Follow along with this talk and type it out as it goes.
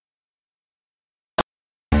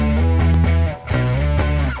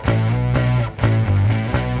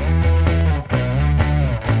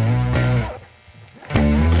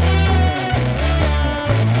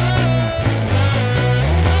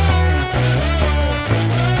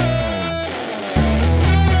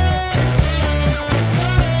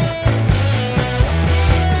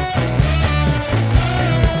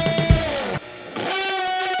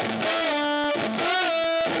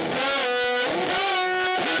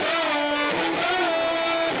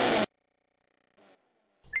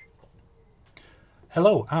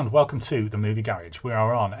Hello and welcome to the Movie Garage. We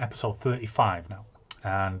are on episode 35 now,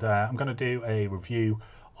 and I'm going to do a review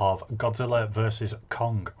of Godzilla Vs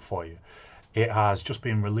Kong for you. It has just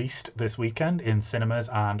been released this weekend in cinemas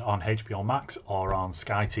and on HBO Max or on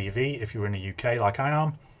Sky TV if you're in the UK like I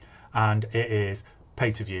am, and it is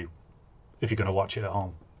pay to view if you're going to watch it at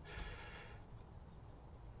home.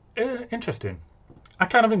 Interesting. I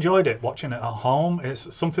kind of enjoyed it watching it at home.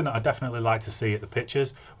 It's something that I definitely like to see at the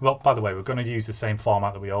pictures. Well, by the way, we're going to use the same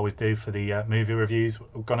format that we always do for the movie reviews.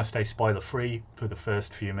 We're going to stay spoiler free for the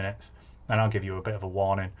first few minutes. Then I'll give you a bit of a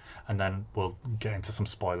warning, and then we'll get into some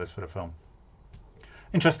spoilers for the film.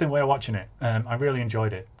 Interesting way of watching it. I really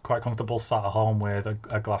enjoyed it. Quite comfortable, sat at home with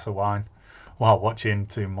a glass of wine while watching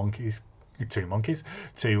two massive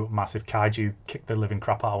kaiju kick the living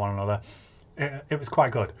crap out of one another. It was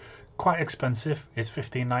quite good. Quite expensive. It's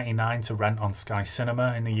 $15.99 to rent on Sky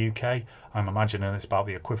Cinema in the UK. I'm imagining it's about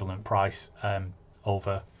the equivalent price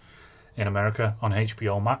over in America on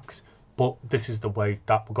HBO Max. But this is the way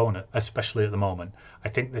that we're going, especially at the moment. I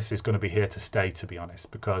think this is going to be here to stay, to be honest,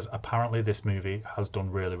 because apparently this movie has done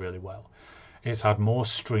really, really well. It's had more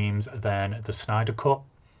streams than the Snyder Cut,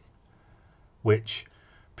 which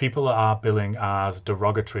people are billing as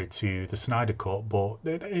derogatory to the Snyder Cut, but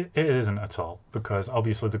it isn't at all, because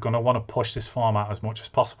obviously they're going to want to push this format as much as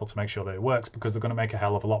possible to make sure that it works, because they're going to make a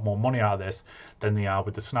hell of a lot more money out of this than they are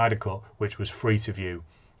with the Snyder Cut, which was free to view.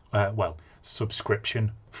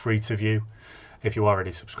 Subscription free to view. If you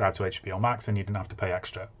already subscribed to HBO Max, then you didn't have to pay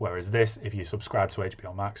extra. Whereas this, if you subscribe to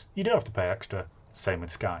HBO Max, you do have to pay extra. Same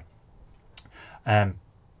with Sky.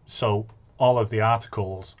 So all of the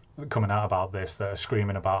articles coming out about this that are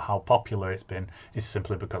screaming about how popular it's been is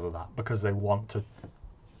simply because of that, because they want to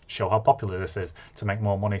show how popular this is to make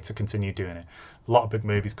more money to continue doing it. A lot of big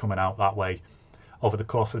movies coming out that way over the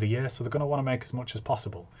course of the year, so they're going to want to make as much as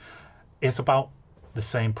possible. It's about the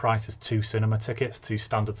same price as two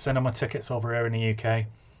standard cinema tickets over here in the UK,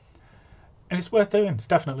 and it's worth doing. It's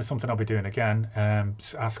definitely something I'll be doing again.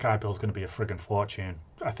 Our Sky bill is going to be a friggin' fortune.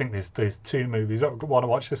 I think there's two movies I want to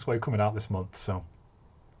watch this way coming out this month, so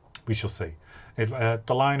we shall see. The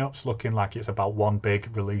lineup's looking like it's about one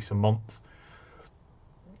big release a month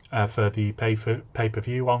for the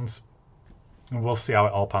pay-per-view ones, and we'll see how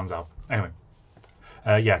it all pans out. Anyway,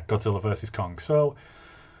 Godzilla vs Kong. So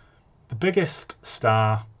the biggest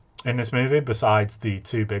star in this movie, besides the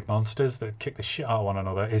two big monsters that kick the shit out of one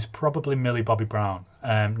another, is probably Millie Bobby Brown.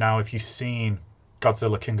 Now, if you've seen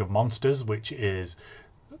Godzilla King of Monsters, which is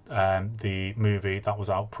the movie that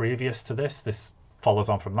was out previous to this follows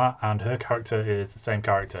on from that, and her character is the same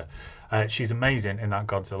character. She's amazing in that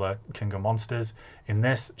Godzilla King of Monsters. In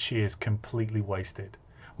this, she is completely wasted,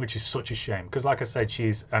 which is such a shame, because like I said,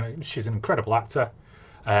 she's an incredible actor.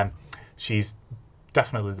 She's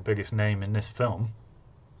definitely the biggest name in this film,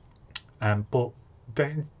 but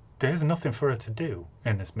there's nothing for her to do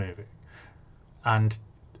in this movie, and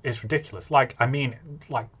it's ridiculous. Like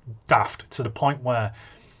daft, to the point where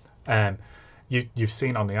you've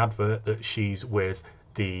seen on the advert that she's with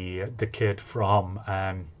the kid from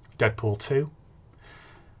Deadpool 2,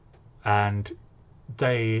 and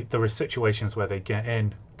there are situations where they get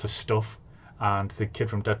into stuff, and the kid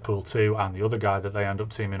from Deadpool 2 and the other guy that they end up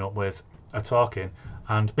teaming up with are talking,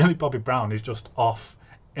 and Millie Bobby Brown is just off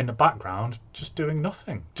in the background, just doing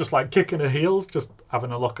nothing, just like kicking her heels, just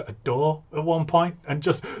having a look at a door at one point, and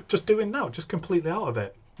just completely out of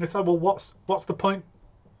it. It's like, well, what's the point?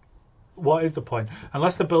 What is the point?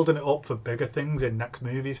 Unless they're building it up for bigger things in next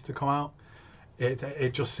movies to come out,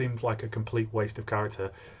 it just seems like a complete waste of character.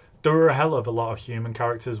 There are a hell of a lot of human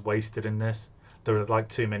characters wasted in this. There are like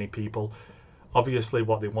too many people. Obviously,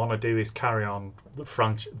 what they want to do is carry on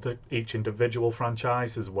each individual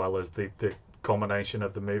franchise, as well as the culmination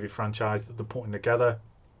of the movie franchise that they're putting together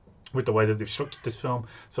with the way that they've structured this film.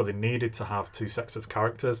 So they needed to have two sets of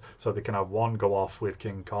characters, so they can have one go off with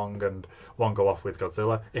King Kong and one go off with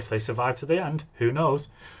Godzilla. If they survive to the end, who knows?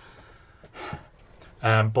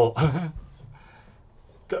 But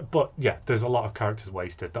yeah, there's a lot of characters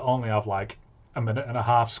wasted that only have like a minute and a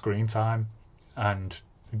half screen time and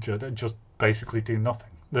just basically do nothing.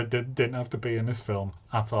 That didn't have to be in this film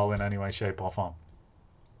at all in any way, shape or form.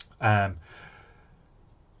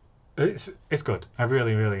 It's good. I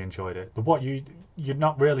really, really enjoyed it. But you're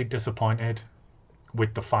not really disappointed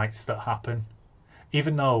with the fights that happen,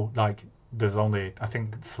 even though like there's only I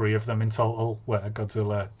think 3 of them in total where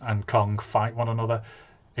Godzilla and Kong fight one another.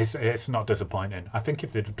 It's not disappointing. I think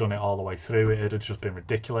if they'd have done it all the way through, it'd have just been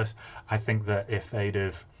ridiculous. I think that if they'd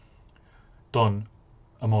have done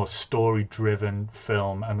a more story-driven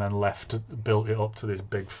film and then built it up to this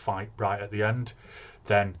big fight right at the end,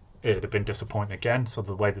 then it'd have been disappointing again. So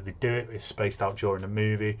the way that they do it is spaced out during the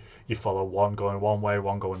movie. You follow one going one way,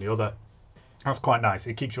 one going the other. That's quite nice.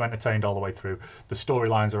 It keeps you entertained all the way through. The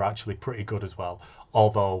storylines are actually pretty good as well,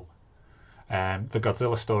 although the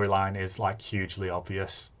Godzilla storyline is like hugely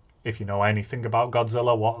obvious. If you know anything about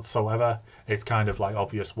Godzilla whatsoever, it's kind of like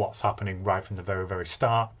obvious what's happening right from the very, very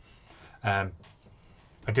start.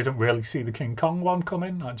 I didn't really see the King Kong one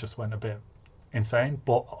coming. I just went a bit insane,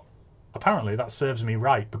 but apparently that serves me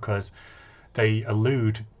right because they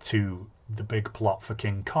allude to the big plot for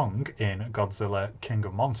King Kong in Godzilla King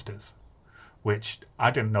of Monsters, which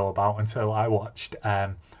I didn't know about until I watched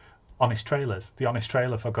honest trailers. The honest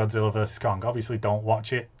trailer for Godzilla Vs Kong. Obviously don't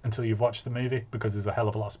watch it until you've watched the movie because there's a hell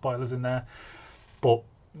of a lot of spoilers in there, but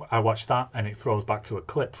I watched that and it throws back to a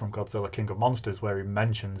clip from Godzilla King of Monsters where he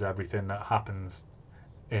mentions everything that happens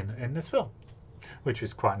in this film, which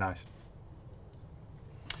is quite nice.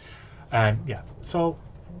 So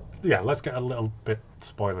let's get a little bit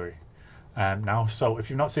spoilery now. So if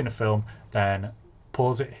you've not seen a film, then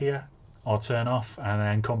pause it here or turn off and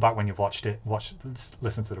then come back when you've watched it.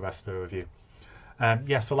 Listen to the rest of the review.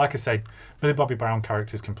 So like I said, Millie Bobby Brown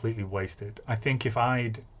character is completely wasted. I think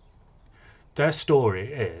their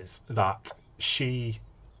story is that she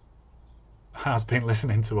has been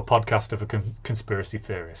listening to a podcast of a conspiracy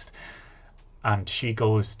theorist, and she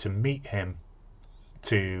goes to meet him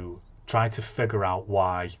to try to figure out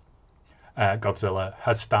why Godzilla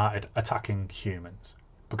has started attacking humans,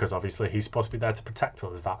 because obviously he's supposed to be there to protect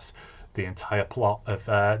us. That's the entire plot of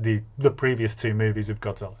the previous two movies of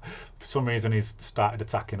Godzilla. For some reason he's started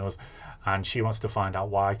attacking us, and she wants to find out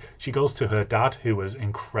why. She goes to her dad, who was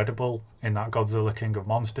incredible in that Godzilla King of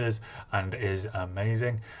Monsters and is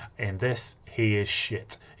amazing. In this, he is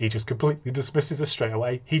shit. He just completely dismisses her straight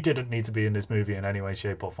away. He didn't need to be in this movie in any way,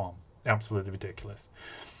 shape or form. Absolutely ridiculous.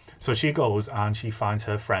 So she goes and she finds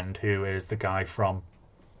her friend, who is the guy from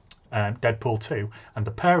Deadpool 2, and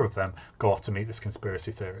the pair of them go off to meet this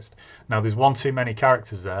conspiracy theorist. Now, there's one too many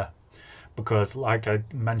characters there, because like I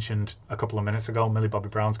mentioned a couple of minutes ago, Millie Bobby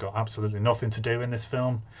Brown's got absolutely nothing to do in this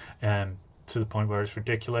film, to the point where it's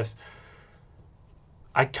ridiculous.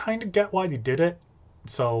 I kind of get why they did it.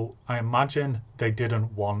 So I imagine they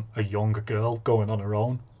didn't want a young girl going on her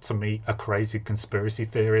own to meet a crazy conspiracy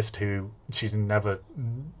theorist who she's never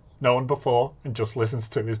known before and just listens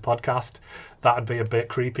to his podcast. That'd be a bit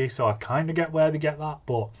creepy. So I kind of get where they get that,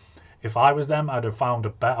 but if I was them, I'd have found a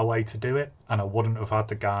better way to do it, and I wouldn't have had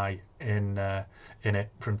the guy in it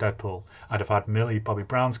from Deadpool. I'd have had Millie Bobby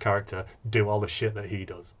Brown's character do all the shit that he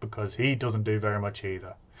does, because he doesn't do very much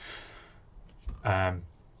either.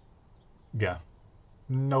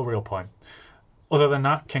 No real point. Other than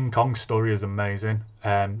that, King Kong's story is amazing.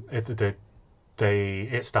 It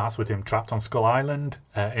starts with him trapped on Skull Island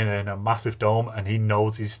in a massive dome, and he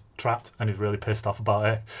knows he's trapped and he's really pissed off about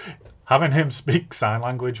it. Having him speak sign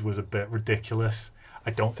language was a bit ridiculous.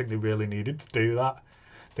 I don't think they really needed to do that.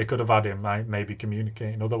 They could have had him maybe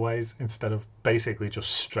communicate in other ways instead of basically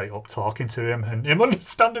just straight up talking to him and him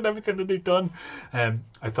understanding everything that they've done.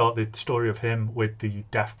 I thought the story of him with the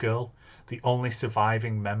deaf girl, the only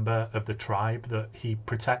surviving member of the tribe that he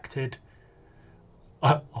protected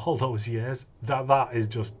all those years, that is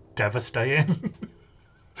just devastating.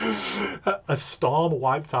 A storm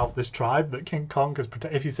wiped out this tribe that King Kong has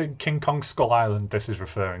protected. If you say King Kong Skull Island, this is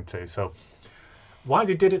referring to. So why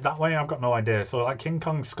they did it that way, I've got no idea. So like King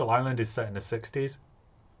Kong Skull Island is set in the 60s.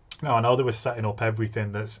 Now, I know they were setting up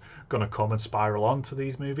everything that's going to come and spiral on to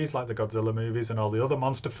these movies, like the Godzilla movies and all the other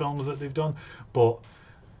monster films that they've done, but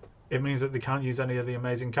it means that they can't use any of the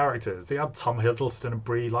amazing characters. They had Tom Hiddleston and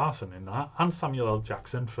Brie Larson in that, and Samuel L.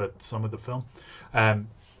 Jackson for some of the film.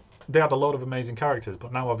 They had a lot of amazing characters,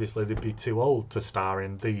 but now obviously they'd be too old to star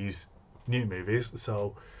in these new movies,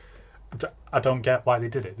 so I don't get why they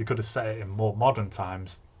did it. They could have set it in more modern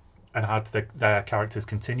times and had their characters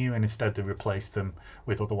continue, and instead they replaced them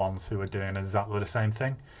with other ones who are doing exactly the same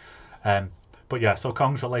thing. But yeah, so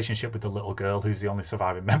Kong's relationship with the little girl, who's the only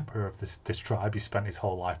surviving member of this tribe he spent his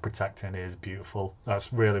whole life protecting, is beautiful.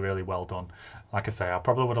 That's really, really well done. Like I say, I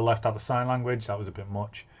probably would have left out the sign language. That was a bit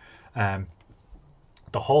much.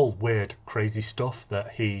 The whole weird, crazy stuff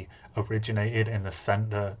that he originated in the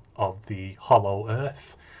center of the hollow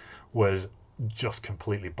earth was just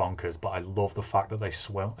completely bonkers, but I love the fact that they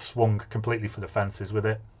swung completely for the fences with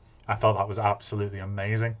it. I thought that was absolutely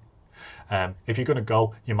amazing. If you're going to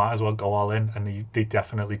go, you might as well go all in, and they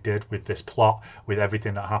definitely did with this plot, with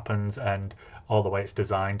everything that happens and all the way it's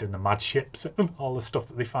designed, and the mad ships and all the stuff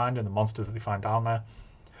that they find and the monsters that they find down there.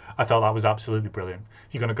 I thought that was absolutely brilliant.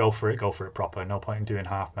 If you're going to go for it proper. No point in doing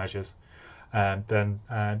half measures. Then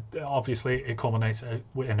obviously it culminates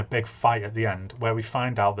in a big fight at the end where we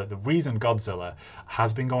find out that the reason Godzilla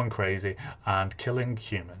has been going crazy and killing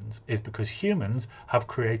humans is because humans have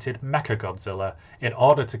created Mechagodzilla in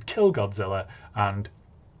order to kill Godzilla and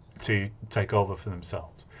to take over for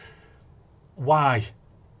themselves. Why?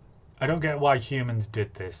 I don't get why humans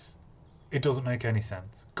did this. It doesn't make any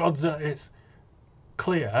sense. Godzilla, it's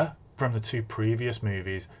clear from the two previous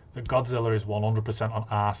movies that Godzilla is 100% on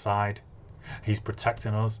our side. He's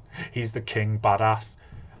protecting us. He's the king badass.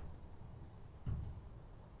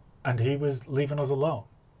 And he was leaving us alone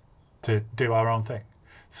to do our own thing.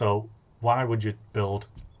 So why would you build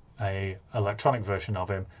a electronic version of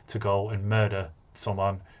him to go and murder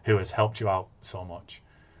someone who has helped you out so much?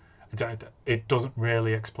 It doesn't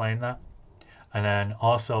really explain that. And then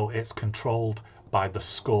also it's controlled by the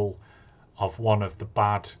skull of one of the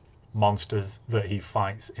bad monsters that he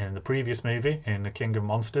fights in the previous movie, in the King of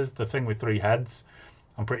Monsters, the thing with 3 heads.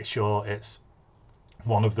 I'm pretty sure it's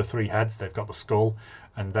one of the 3 heads. They've got the skull,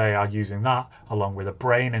 and they are using that along with a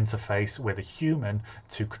brain interface with a human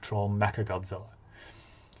to control Mechagodzilla,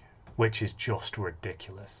 which is just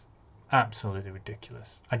ridiculous. Absolutely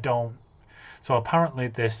ridiculous. So apparently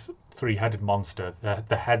this 3-headed monster,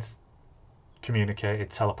 the heads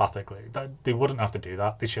communicated telepathically. They wouldn't have to do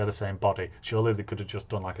that. They share the same body. Surely they could have just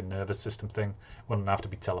done like a nervous system thing. Wouldn't have to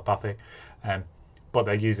be telepathic. But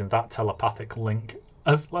they're using that telepathic link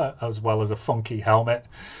as well as a funky helmet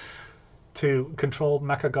to control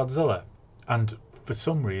Mechagodzilla. And for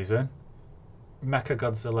some reason,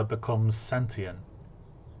 Mechagodzilla becomes sentient.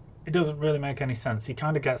 It doesn't really make any sense. He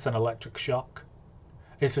kind of gets an electric shock.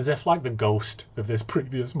 It's as if like the ghost of this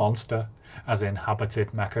previous monster has inhabited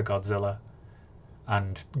Mechagodzilla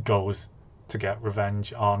and goes to get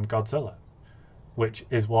revenge on Godzilla, which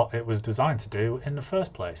is what it was designed to do in the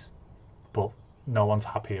first place. But no one's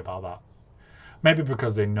happy about that. Maybe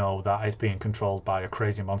because they know that it's being controlled by a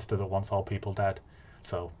crazy monster that wants all people dead.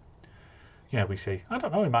 So, yeah, we see. I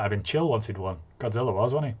don't know, he might have been chill once he'd won. Godzilla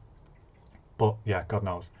was, wasn't he? But, yeah, God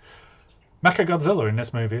knows. Mechagodzilla in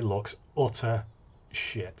this movie looks utter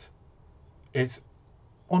shit. It's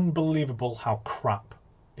unbelievable how crap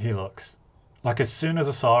he looks. Like, as soon as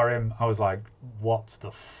I saw him, I was like, what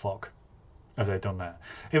the fuck have they done there?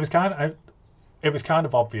 It was kind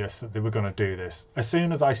of obvious that they were going to do this. As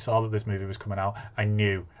soon as I saw that this movie was coming out, I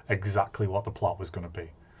knew exactly what the plot was going to be.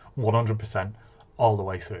 100% all the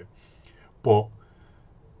way through. But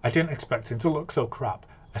I didn't expect him to look so crap,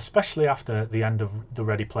 especially after the end of the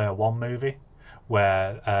Ready Player One movie,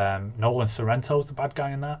 where Nolan Sorrento's the bad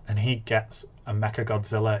guy in that, and he gets a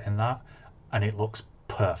Mechagodzilla in that, and it looks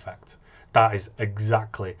perfect. That is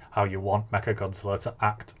exactly how you want Mechagodzilla to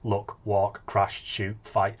act, look, walk, crash, shoot,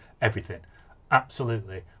 fight, everything.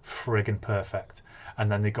 Absolutely friggin' perfect. And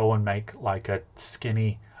then they go and make like a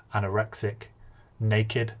skinny, anorexic,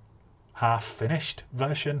 naked, half-finished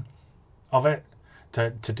version of it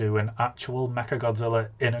to do an actual Mechagodzilla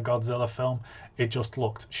in a Godzilla film. It just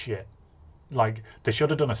looked shit. Like, they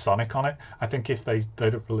should have done a Sonic on it. I think if they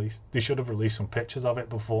should have released some pictures of it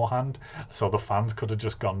beforehand, so the fans could have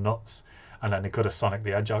just gone nuts, and then they could have Sonic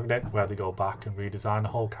the Hedgehog it, where they go back and redesign the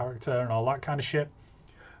whole character and all that kind of shit.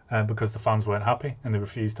 Because the fans weren't happy and they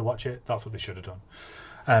refused to watch it. That's what they should have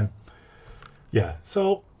done. Yeah,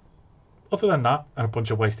 so other than that, and a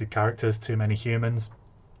bunch of wasted characters, too many humans,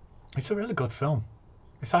 it's a really good film.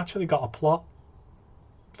 It's actually got a plot,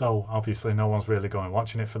 though obviously no one's really going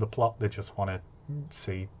watching it for the plot. They just want to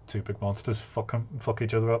see 2 big monsters fuck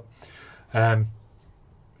each other up.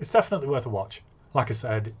 It's definitely worth a watch. Like I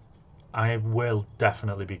said, I will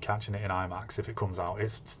definitely be catching it in IMAX if it comes out.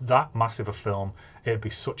 It's that massive a film. It'd be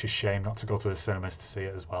such a shame not to go to the cinemas to see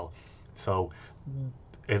it as well. So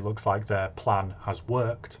it looks like their plan has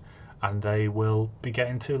worked, and they will be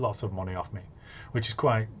getting lots of money off me, which is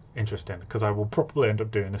quite interesting, because I will probably end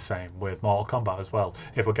up doing the same with Mortal Kombat as well.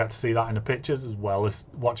 If I get to see that in the pictures as well as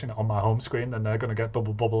watching it on my home screen, then they're going to get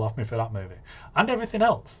double bubble off me for that movie. And everything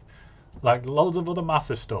else. Like loads of other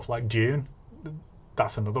massive stuff, like Dune.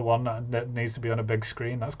 That's another one that needs to be on a big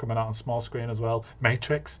screen. That's coming out on small screen as well.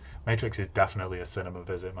 Matrix is definitely a cinema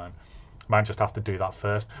visit, man. Might just have to do that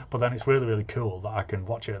first, but then it's really, really cool that I can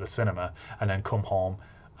watch it at the cinema and then come home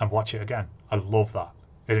and watch it again. I love that.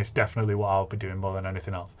 It is definitely what I'll be doing more than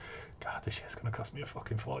anything else. God, this shit's going to cost me a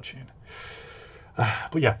fucking fortune.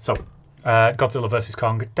 But yeah, so Godzilla vs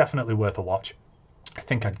Kong, definitely worth a watch. I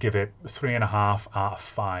think I'd give it 3.5 out of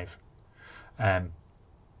 5.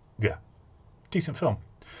 Yeah, decent film.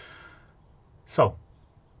 So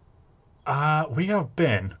we have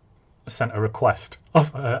been sent a request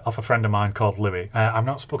of a friend of mine called Louis. I've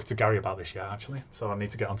not spoken to Gary about this yet, actually, so I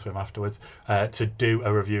need to get onto him afterwards to do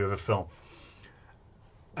a review of a film.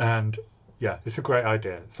 And yeah, it's a great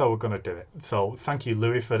idea, so we're going to do it. So thank you,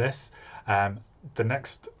 Louis, for this. The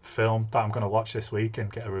next film that I'm going to watch this week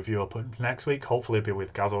and get a review up next week, hopefully it'll be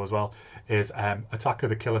with Gazzo as well, is Attack of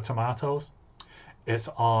the Killer Tomatoes. It's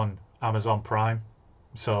on Amazon Prime,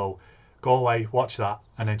 so go away, watch that,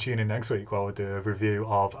 and then tune in next week while we do a review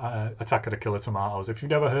of Attack of the Killer Tomatoes. If you've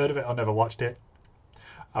never heard of it or never watched it,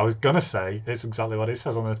 I was going to say it's exactly what it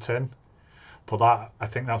says on the tin, but I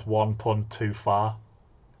think that's one pun too far.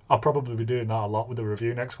 I'll probably be doing that a lot with the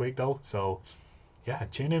review next week, though, so yeah,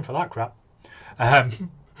 tune in for that crap.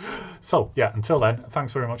 So yeah, until then,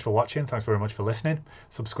 thanks very much for watching, thanks very much for listening.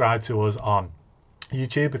 Subscribe to us on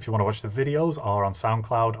YouTube if you want to watch the videos, or on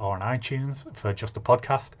SoundCloud or on iTunes for just the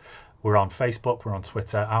podcast. We're on Facebook, we're on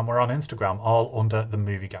Twitter, and we're on Instagram, all under The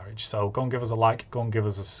Movie Garage. So go and give us a like, go and give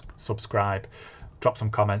us a subscribe, drop some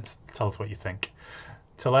comments, tell us what you think.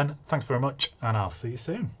 Till then, thanks very much, and I'll see you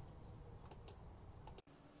soon.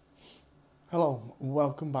 Hello,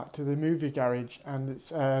 welcome back to The Movie Garage, and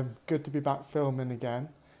it's good to be back filming again.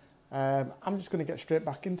 I'm just going to get straight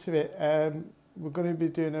back into it. We're going to be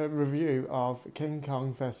doing a review of King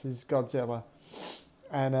Kong vs Godzilla,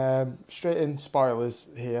 and straight in spoilers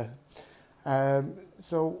here.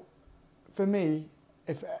 So for me,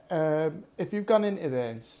 if you've gone into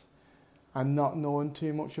this and not knowing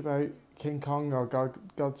too much about King Kong or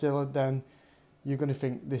Godzilla, then you're going to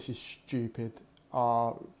think this is stupid,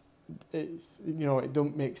 or it's, you know, it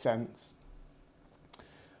don't make sense.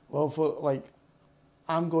 Well,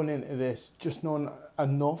 I'm going into this just knowing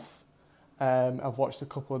enough. I've watched a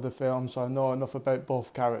couple of the films, so I know enough about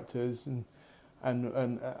both characters and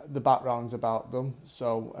the backgrounds about them.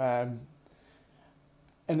 So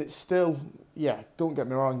and it's still, yeah, don't get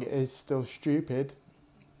me wrong, it is still stupid,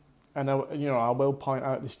 and I will point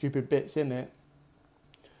out the stupid bits in it.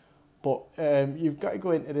 But you've got to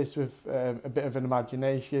go into this with a bit of an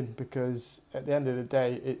imagination, because at the end of the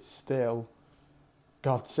day, it's still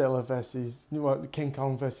Godzilla versus King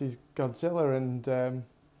Kong versus Godzilla, and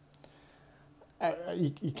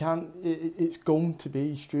you can't. It's going to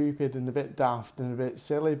be stupid and a bit daft and a bit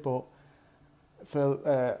silly, but for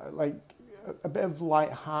a bit of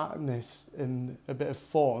lightheartedness and a bit of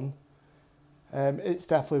fun, it's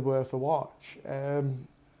definitely worth a watch.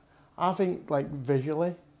 I think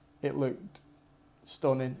visually, it looked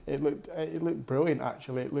stunning. It looked brilliant,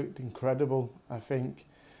 actually. It looked incredible. I think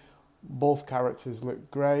both characters looked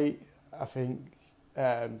great. I think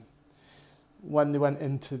when they went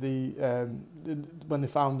into when they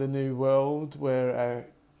found the new world where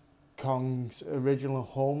Kong's original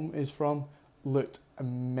home is from, looked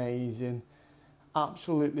amazing.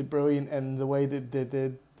 Absolutely brilliant. And the way that they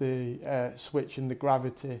did the switch in the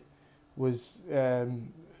gravity was...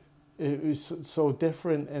 it was so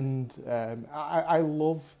different, and I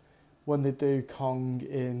love when they do Kong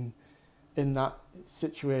in that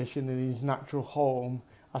situation, in his natural home.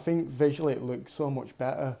 I think visually it looks so much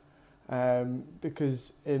better,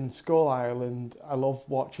 because in Skull Island, I love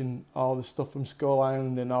watching all the stuff from Skull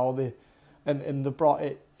Island and they brought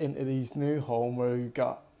it into his new home where you've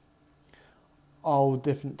got all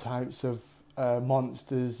different types of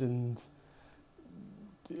monsters and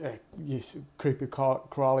creepy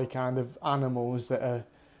crawly kind of animals that are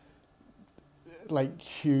like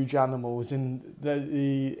huge animals, and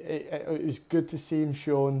it was good to see him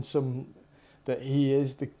showing that he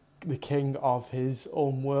is the king of his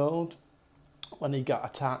own world, when he got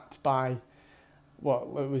attacked by what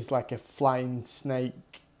it was like a flying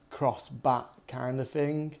snake cross bat kind of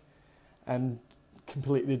thing, and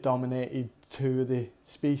completely dominated two of the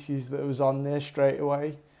species that was on there straight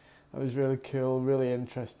away. That was really cool, really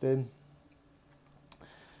interesting.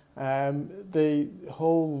 I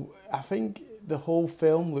think the whole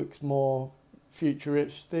film looks more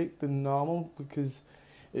futuristic than normal, because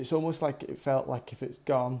it's almost like it felt like if it's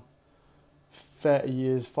gone 30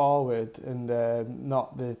 years forward, and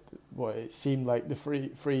not what it seemed like the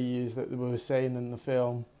three years that they were saying in the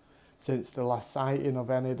film since the last sighting of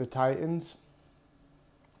any of the Titans.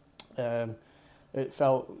 It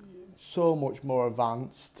felt so much more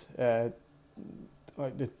advanced,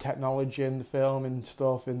 like the technology in the film and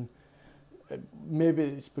stuff, and maybe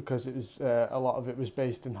it's because it was a lot of it was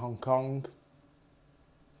based in Hong Kong.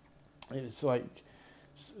 It's like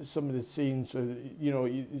some of the scenes where,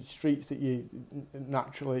 streets that you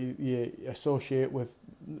naturally associate with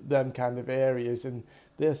them kind of areas, and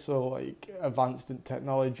they're so like advanced in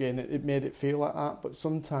technology, and it made it feel like that. But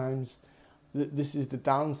sometimes this is the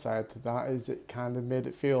downside to that, is it kind of made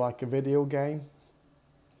it feel like a video game.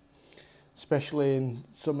 especially in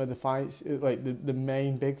some of the fights, like the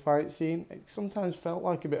main big fight scene. It sometimes felt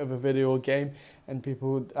like a bit of a video game, and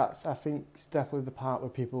I think it's definitely the part where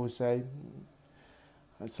people would say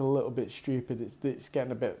it's a little bit stupid. It's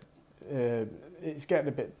getting a bit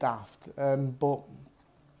daft. But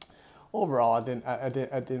overall, I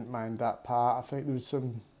didn't mind that part. I think there was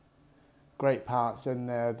some great parts in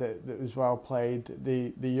there that was well played.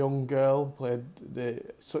 The young girl played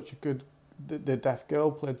the deaf girl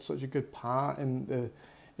played such a good part, and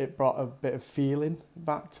it brought a bit of feeling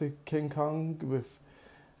back to King Kong with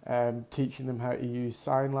teaching them how to use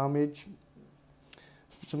sign language.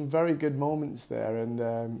 Some very good moments there,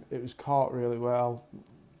 and it was caught really well.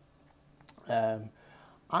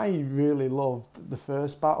 I really loved the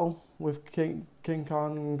first battle with King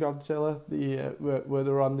Kong and Godzilla, where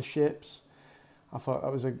they were on the ships. I thought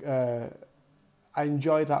that was I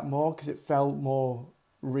enjoyed that more because it felt more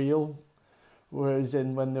real. Whereas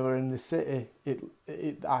when they were in the city,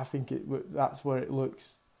 I think that's where it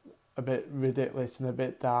looks a bit ridiculous and a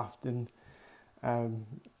bit daft. And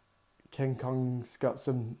King Kong's got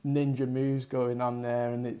some ninja moves going on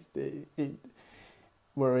there, and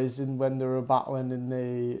whereas when they were battling in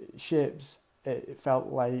the ships, it felt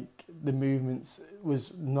like the movements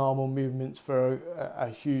was normal movements for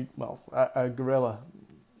a gorilla.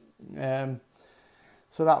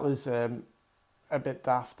 So that was a bit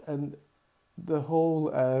daft, and the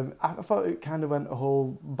whole I thought it kind of went a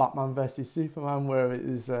whole Batman versus Superman, where it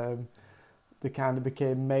was they kind of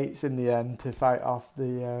became mates in the end to fight off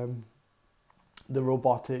the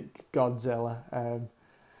robotic Godzilla.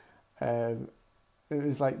 It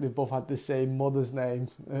was like they both had the same mother's name,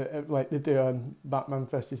 like they do on Batman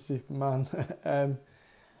vs Superman.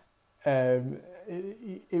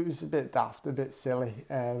 It was a bit daft, a bit silly.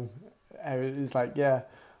 It was like, yeah,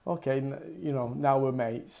 okay, now we're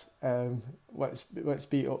mates. Let's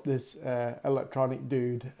beat up this electronic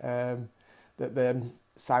dude that them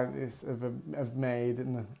scientists have made,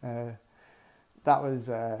 and that was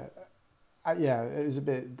it was a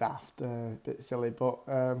bit daft, a bit silly, but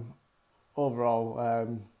overall,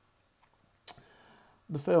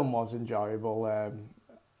 the film was enjoyable,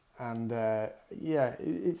 and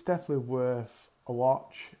it's definitely worth a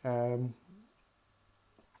watch.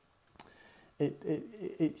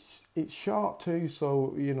 It's short too,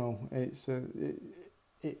 so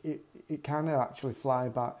it kind of actually fly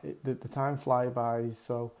by. The time fly by,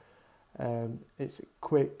 so it's a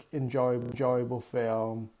quick, enjoyable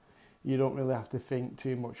film. You don't really have to think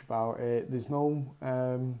too much about it. There's no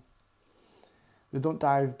they don't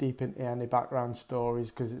dive deep into any background stories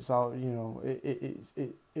because it's all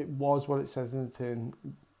it was what it says in the tin.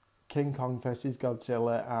 King Kong versus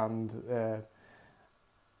Godzilla, and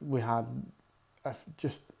we had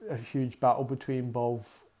just a huge battle between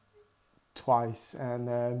both twice,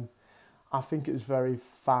 and I think it was very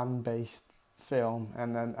fan based film,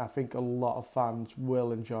 and then I think a lot of fans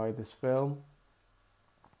will enjoy this film.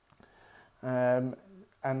 And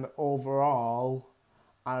overall,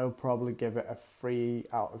 I would probably give it a 3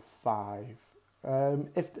 out of 5.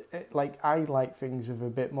 I like things with a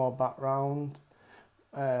bit more background,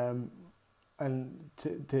 and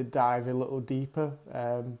to dive a little deeper,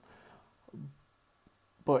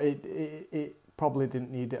 but it probably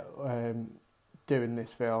didn't need it doing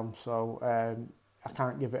this film, so I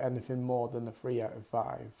can't give it anything more than a 3 out of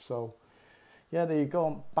 5. So yeah, there you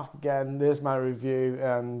go. Back again. There's my review,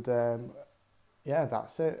 and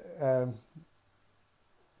that's it.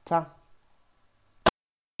 Ta.